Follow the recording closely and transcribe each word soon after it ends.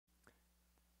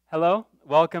Hello,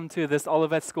 welcome to this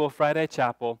Olivet School Friday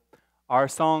Chapel. Our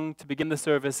song to begin the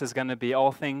service is going to be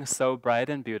All Things So Bright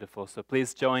and Beautiful, so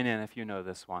please join in if you know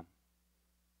this one.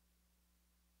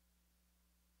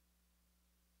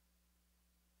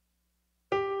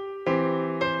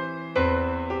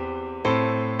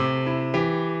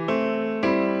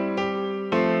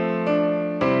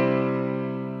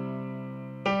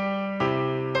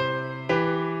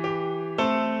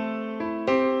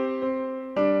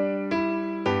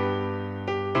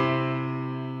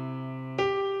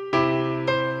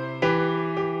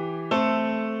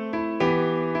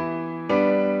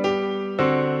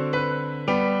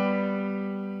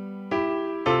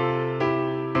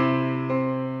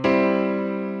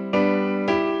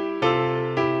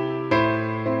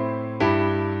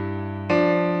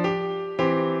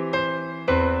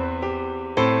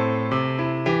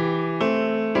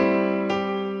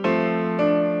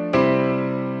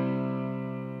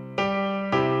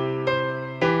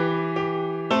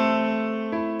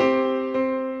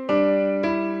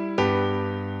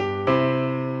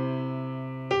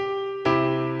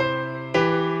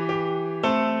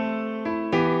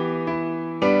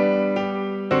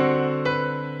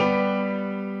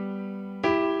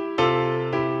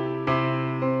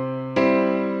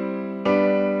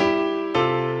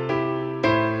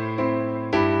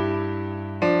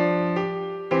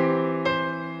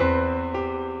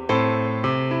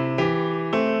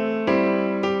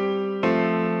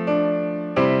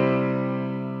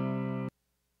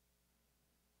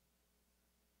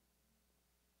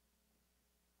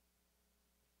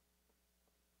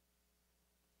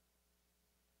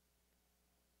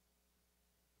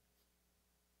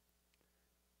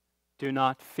 Do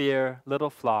not fear, little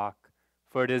flock,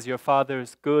 for it is your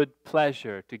Father's good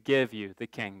pleasure to give you the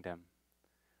kingdom.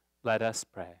 Let us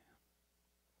pray.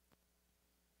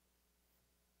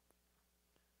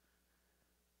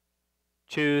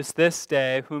 Choose this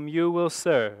day whom you will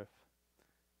serve.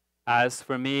 As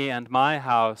for me and my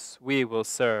house, we will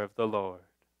serve the Lord.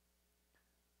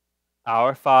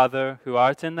 Our Father, who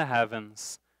art in the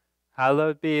heavens,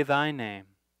 hallowed be thy name.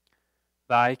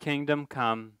 Thy kingdom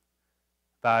come.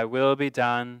 Thy will be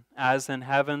done, as in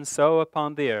heaven, so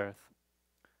upon the earth.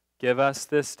 Give us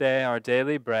this day our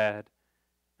daily bread,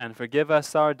 and forgive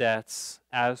us our debts,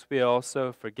 as we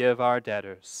also forgive our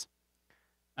debtors.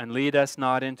 And lead us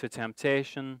not into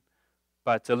temptation,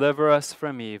 but deliver us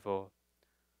from evil.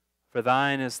 For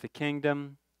thine is the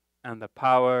kingdom, and the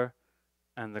power,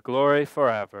 and the glory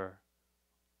forever.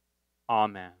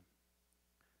 Amen.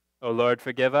 O Lord,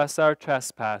 forgive us our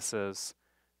trespasses,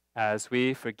 as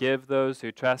we forgive those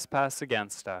who trespass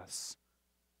against us.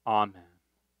 Amen.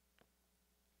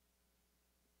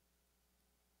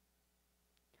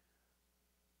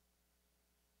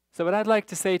 So what I'd like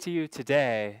to say to you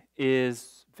today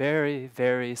is very,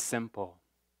 very simple.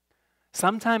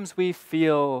 Sometimes we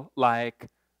feel like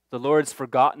the Lord's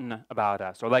forgotten about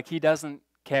us, or like He doesn't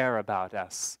care about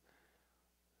us.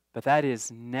 But that is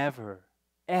never,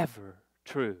 ever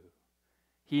true.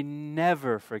 He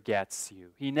never forgets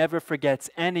you. He never forgets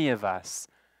any of us,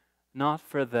 not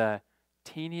for the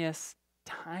teeniest,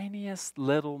 tiniest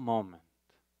little moment.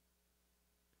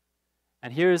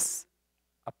 And here's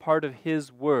a part of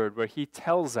His word where He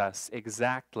tells us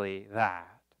exactly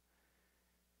that.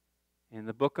 In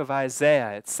the book of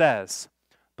Isaiah, it says,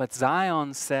 "But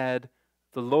Zion said,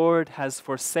 the Lord has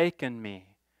forsaken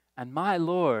me, and my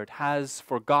Lord has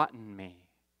forgotten me."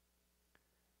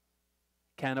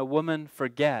 Can a woman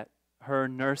forget her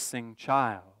nursing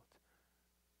child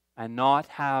and not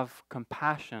have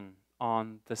compassion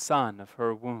on the son of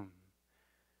her womb?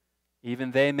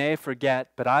 Even they may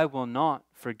forget, but I will not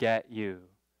forget you.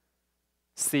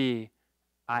 See,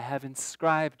 I have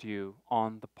inscribed you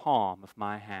on the palm of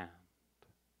my hand.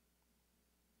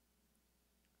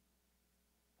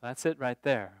 That's it right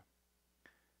there.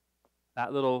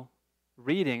 That little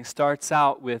reading starts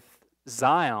out with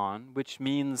Zion, which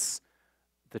means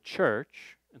the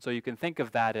church, and so you can think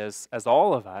of that as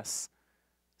all of us,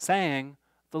 saying,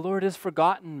 the Lord has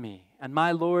forgotten me, and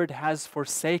my Lord has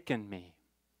forsaken me.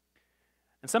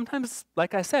 And sometimes,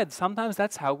 like I said, sometimes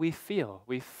that's how we feel.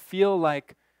 We feel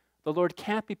like the Lord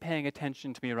can't be paying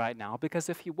attention to me right now, because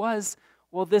if He was,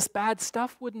 well, this bad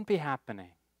stuff wouldn't be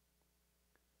happening.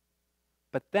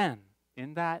 But then,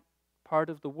 in that part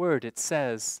of the word, it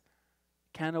says,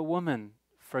 can a woman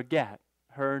forget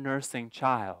her nursing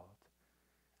child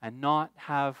and not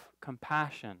have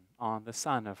compassion on the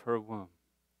son of her womb?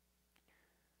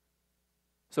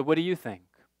 So what do you think?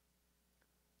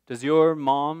 Does your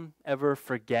mom ever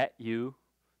forget you?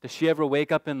 Does she ever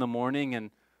wake up in the morning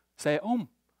and say, oh,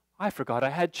 I forgot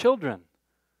I had children?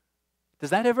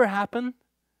 Does that ever happen?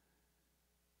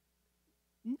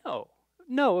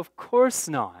 No, of course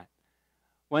not.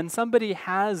 When somebody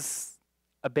has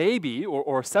a baby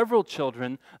or several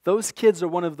children, those kids are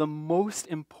one of the most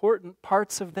important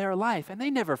parts of their life, and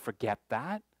they never forget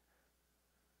that.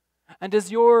 And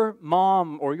does your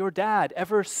mom or your dad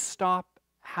ever stop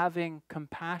having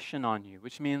compassion on you,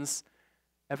 which means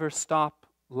ever stop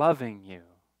loving you?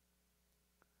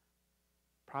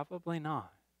 Probably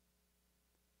not.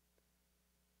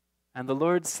 And the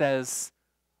Lord says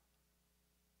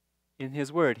in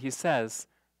His Word, He says,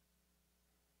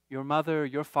 your mother,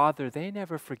 your father, they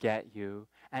never forget you.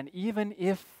 And even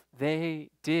if they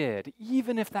did,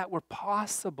 even if that were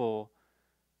possible,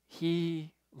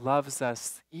 He loves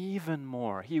us even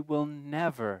more. He will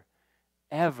never,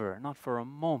 ever, not for a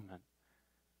moment,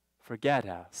 forget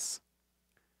us.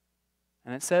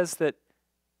 And it says that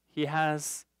He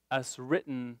has us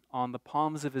written on the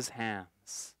palms of His hands.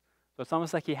 So it's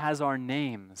almost like He has our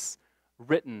names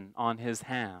written on His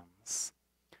hands.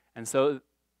 And so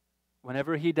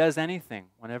whenever He does anything,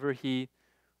 wherever He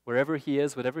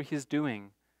is, whatever He's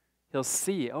doing, He'll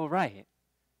see, oh, right,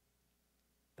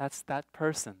 that's that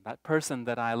person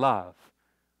that I love.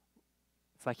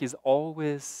 It's like He's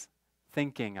always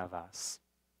thinking of us.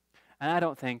 And I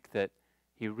don't think that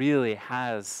He really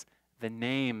has the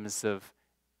names of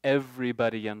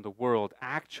everybody in the world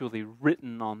actually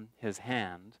written on His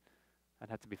hand.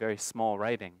 That'd have to be very small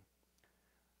writing.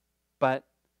 But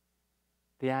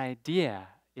the idea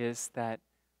is that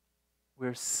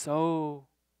we're so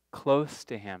close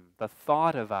to Him, the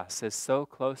thought of us is so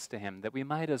close to Him that we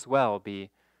might as well be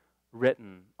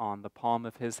written on the palm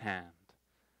of His hand.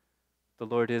 The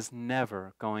Lord is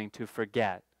never going to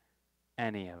forget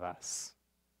any of us.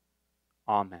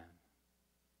 Amen.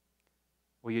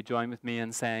 Will you join with me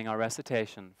in saying our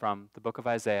recitation from the book of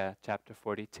Isaiah, chapter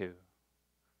 42?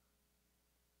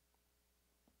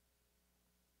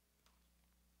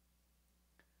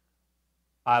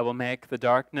 I will make the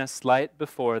darkness light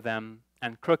before them,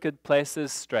 and crooked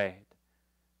places straight.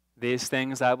 These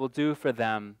things I will do for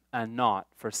them, and not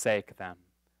forsake them.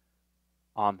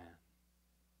 Amen.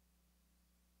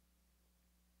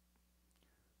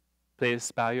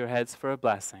 Please bow your heads for a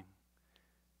blessing.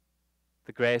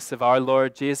 The grace of our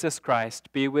Lord Jesus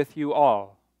Christ be with you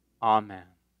all. Amen.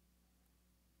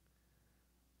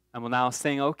 And we'll now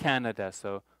sing O Canada,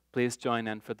 so please join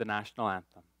in for the national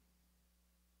anthem.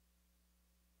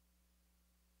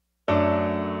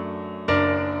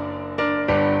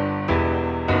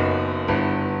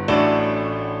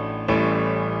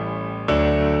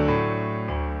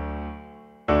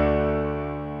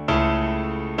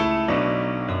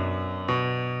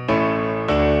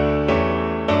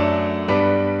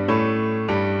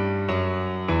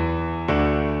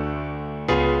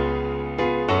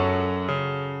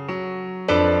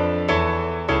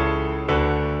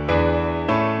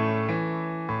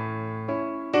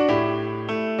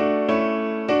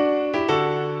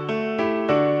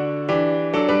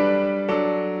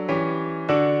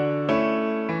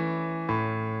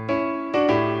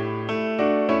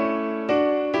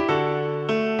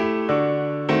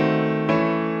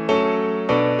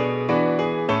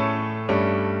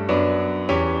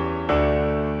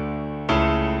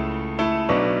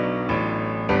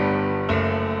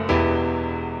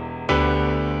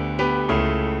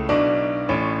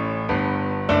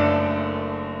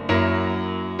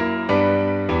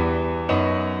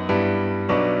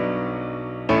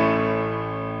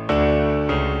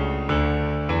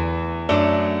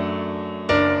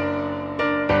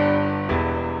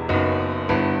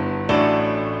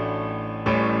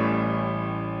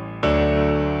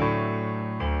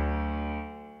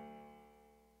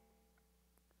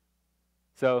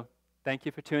 So, thank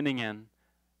you for tuning in.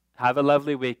 Have a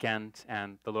lovely weekend,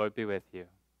 and the Lord be with you.